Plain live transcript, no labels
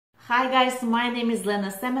Hi guys, my name is Lena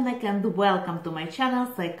Semenek and welcome to my channel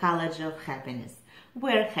Psychology of Happiness,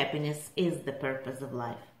 where happiness is the purpose of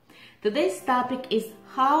life. Today's topic is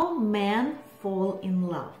how men fall in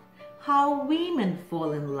love, how women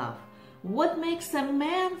fall in love, what makes a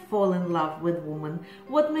man fall in love with woman,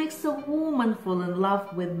 what makes a woman fall in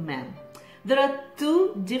love with men. There are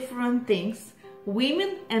two different things.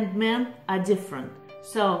 Women and men are different.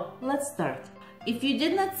 So let's start. If you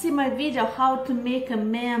did not see my video how to make a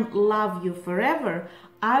man love you forever,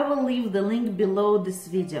 I will leave the link below this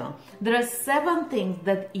video. There are 7 things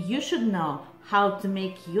that you should know how to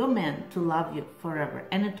make your man to love you forever.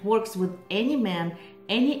 And it works with any man,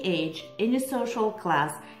 any age, any social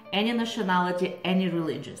class, any nationality, any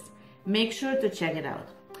religious. Make sure to check it out.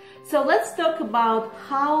 So let's talk about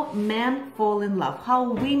how men fall in love,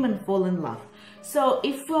 how women fall in love. So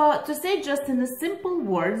if to say just in a simple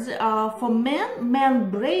words, for man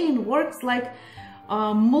brain works like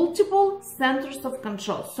multiple centers of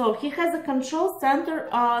control. So he has a control center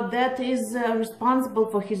that is responsible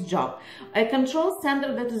for his job, a control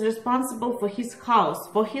center that is responsible for his house,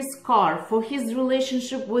 for his car, for his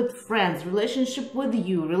relationship with friends, relationship with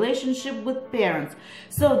you, relationship with parents.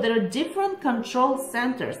 So there are different control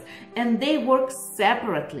centers and they work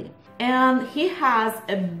separately. And he has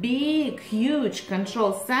a big, huge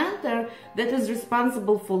control center that is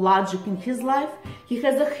responsible for logic in his life. He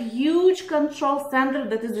has a huge control center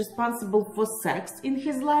that is responsible for sex in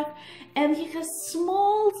his life. And he has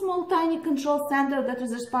small, tiny control center that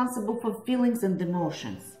is responsible for feelings and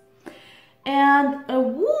emotions. And a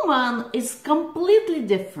woman is completely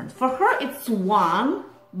different. For her, it's one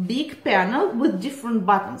big panel with different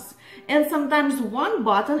buttons. And sometimes one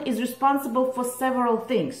button is responsible for several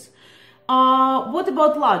things. What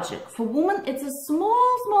about logic? For women, it's a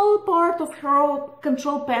small part of her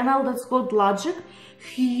control panel that's called logic.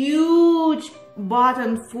 Huge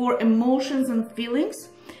button for emotions and feelings.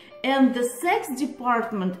 And the sex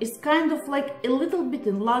department is kind of like a little bit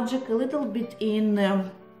in logic, a little bit in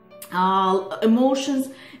emotions,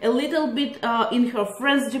 a little bit in her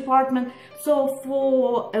friends department. So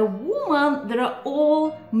for a woman, they are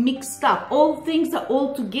all mixed up. All things are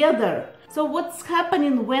all together. So what's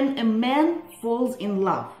happening when a man falls in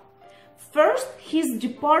love? First, his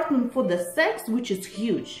department for the sex, which is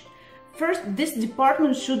huge. First, this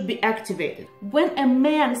department should be activated. When a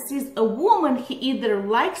man sees a woman, he either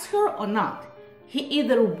likes her or not. He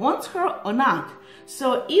either wants her or not.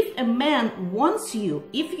 So if a man wants you,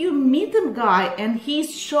 if you meet a guy and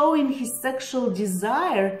he's showing his sexual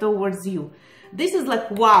desire towards you, this is like,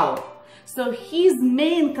 wow. So his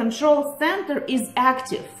main control center is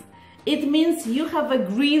active. It means you have a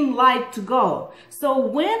green light to go. So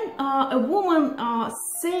when a woman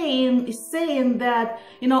is saying that,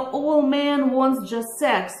 you know, all men wants just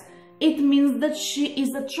sex, it means that she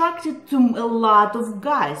is attracted to a lot of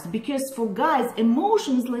guys. Because for guys,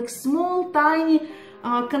 emotions like small, tiny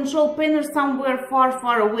control panel somewhere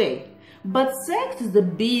far away. But sex is a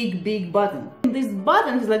big button. This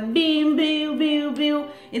button is like beep, beep, beep, beep.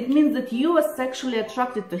 It means that you are sexually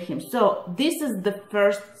attracted to him. So this is the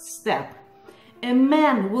first step. A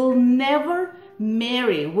man will never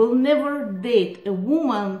marry, will never date a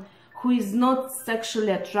woman who is not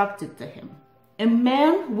sexually attracted to him. A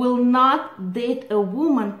man will not date a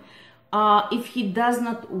woman if he does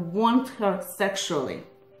not want her sexually.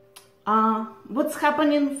 What's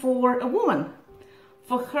happening for a woman?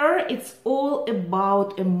 For her, it's all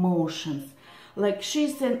about emotions. Like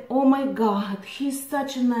she's saying, oh my God, he's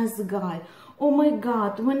such a nice guy. Oh my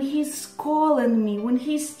God, when he's calling me, when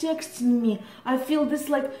he's texting me, I feel this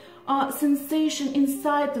like sensation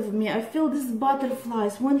inside of me. I feel these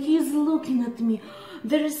butterflies. When he's looking at me,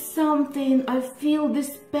 there is something, I feel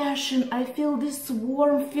this passion, I feel these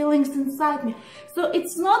warm feelings inside me. So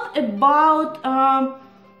it's not about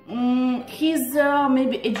his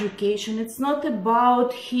maybe education, it's not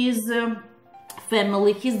about his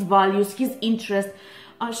family, his values, his interests.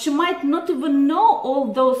 She might not even know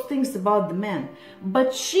all those things about the man,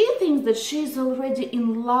 but she thinks that she's already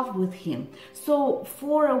in love with him. So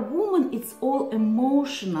for a woman, it's all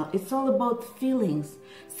emotional, it's all about feelings.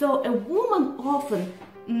 So a woman often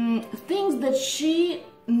thinks that she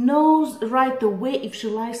knows right away if she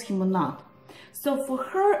likes him or not. So for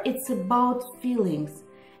her, it's about feelings.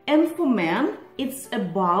 And for men, it's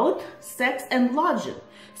about sex and logic.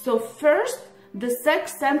 So first, the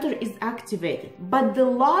sex center is activated, but the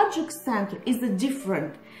logic center is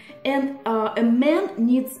different. And a man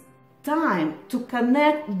needs time to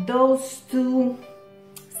connect those two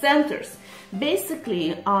centers.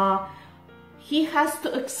 Basically, he has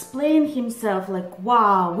to explain himself like,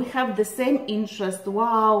 wow, we have the same interest.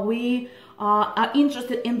 Wow, we are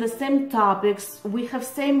interested in the same topics, we have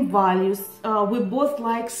same values, we both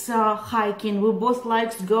likes hiking, we both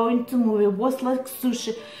likes going to movie, we both like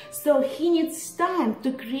sushi. So he needs time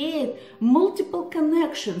to create multiple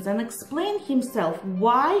connections and explain himself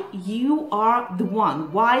why you are the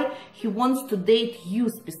one, why he wants to date you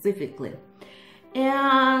specifically.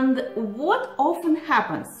 And what often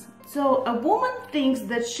happens? So a woman thinks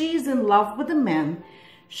that she is in love with a man.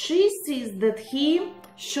 She sees that he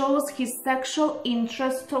shows his sexual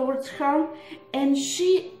interest towards her, and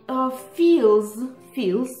she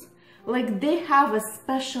feels like they have a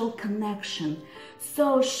special connection.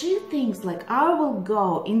 So she thinks like, I will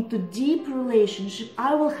go into deep relationship,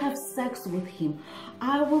 I will have sex with him,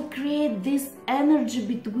 I will create this energy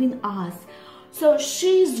between us. So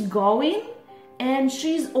she's going and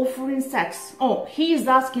she's offering sex. Oh, he is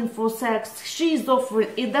asking for sex, she's offering,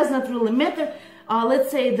 it does not really matter.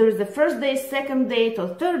 Let's say there is the first date, second date, or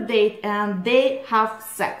third date, and they have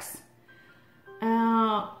sex.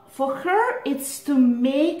 For her, it's to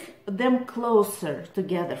make them closer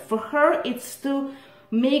together. For her, it's to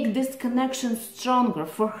make this connection stronger.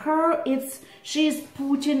 For her, she's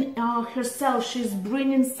putting herself, she's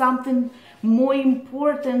bringing something more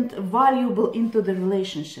important, valuable into the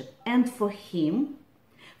relationship. And for him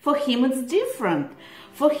it's different.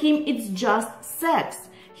 For him, it's just sex.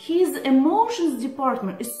 His emotions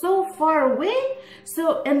department is so far away,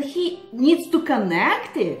 and he needs to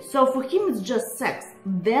connect it. So for him, it's just sex.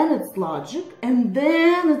 Then it's logic, and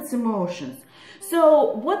then it's emotions.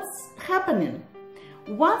 So what's happening?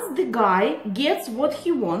 Once the guy gets what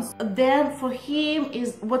he wants, then for him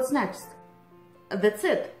is what's next. That's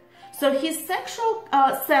it. So his sexual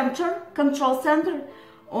control center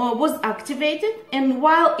was activated, and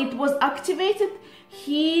while it was activated,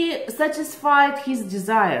 he satisfied his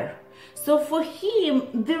desire. So for him,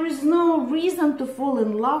 there is no reason to fall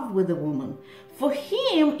in love with a woman. For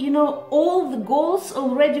him, all the goals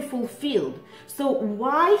already fulfilled. So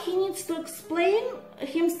why he needs to explain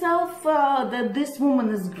himself that this woman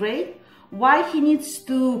is great? Why he needs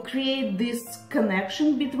to create this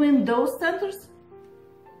connection between those centers?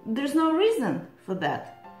 There's no reason for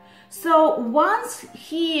that. So once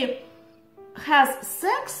he has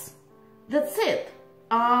sex, that's it.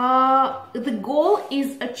 The goal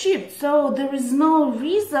is achieved, so there is no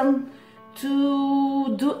reason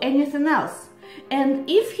to do anything else. And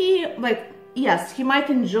if he, yes, he might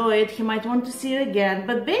enjoy it, he might want to see it again,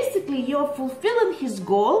 but basically you're fulfilling his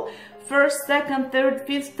goal first, second, third,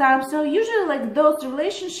 fifth time. So usually those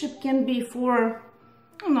relationships can be for,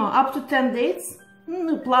 up to 10 dates,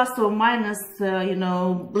 plus or minus,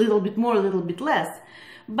 little bit more, little bit less,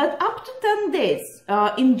 but up to 10 dates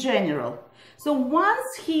in general. So once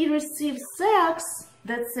he receives sex,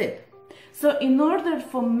 that's it. So in order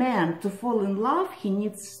for man to fall in love, he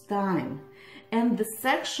needs time. And the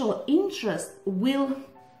sexual interest will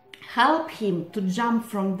help him to jump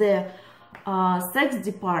from the sex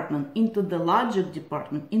department into the logic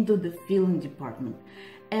department, into the feeling department.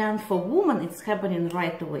 And for women, it's happening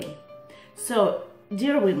right away. So,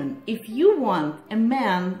 dear women, if you want a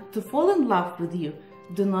man to fall in love with you,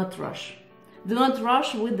 do not rush. Do not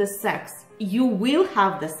rush with the sex. You will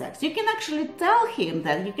have the sex. You can actually tell him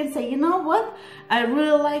that. You can say, you know what? I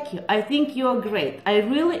really like you. I think you're great. I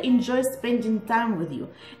really enjoy spending time with you.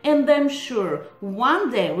 And I'm sure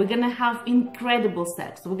one day we're gonna have incredible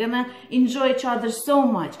sex. We're gonna enjoy each other so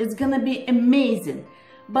much. It's gonna be amazing.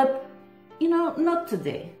 But not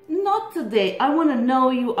today. Not today. I want to know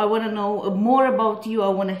you. I want to know more about you. I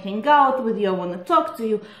want to hang out with you. I want to talk to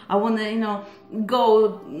you. I want to,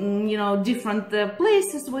 go, different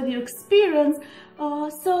places with you, experience.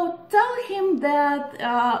 So tell him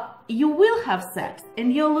that you will have sex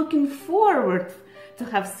and you're looking forward to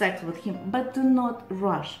have sex with him, but do not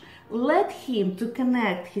rush. Let him to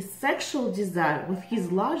connect his sexual desire with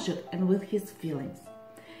his logic and with his feelings.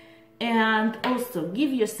 And also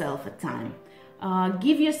give yourself a time.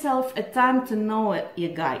 Give yourself a time to know a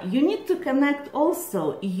guy. You need to connect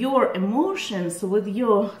also your emotions with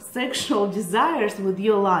your sexual desires, with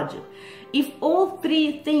your logic. If all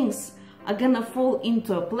three things are gonna fall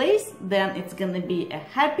into a place, then it's gonna be a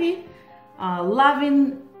happy,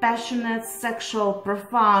 loving, passionate, sexual,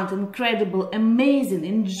 profound, incredible, amazing,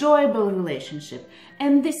 enjoyable relationship.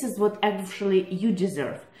 And this is what actually you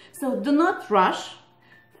deserve. So do not rush.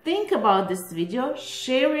 Think about this video,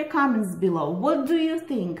 share your comments below. What do you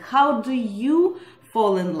think? How do you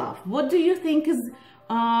fall in love? What do you think is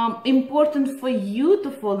important for you to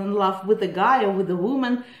fall in love with a guy or with a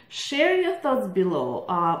woman? Share your thoughts below.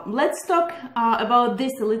 Let's talk about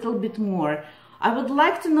this a little bit more. I would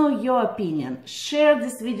like to know your opinion. Share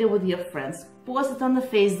this video with your friends, post it on the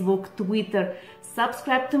Facebook, Twitter,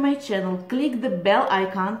 subscribe to my channel, click the bell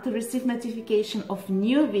icon to receive notification of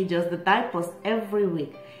new videos that I post every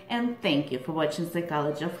week. And thank you for watching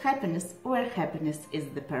Psychology of Happiness, where happiness is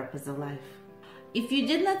the purpose of life. If you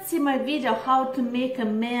did not see my video how to make a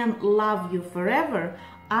man love you forever,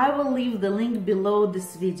 I will leave the link below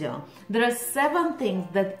this video. There are 7 things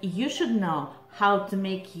that you should know how to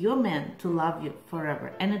make your man to love you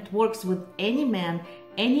forever. And it works with any man,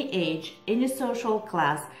 any age, any social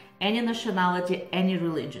class, any nationality, any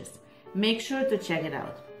religious. Make sure to check it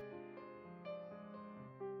out.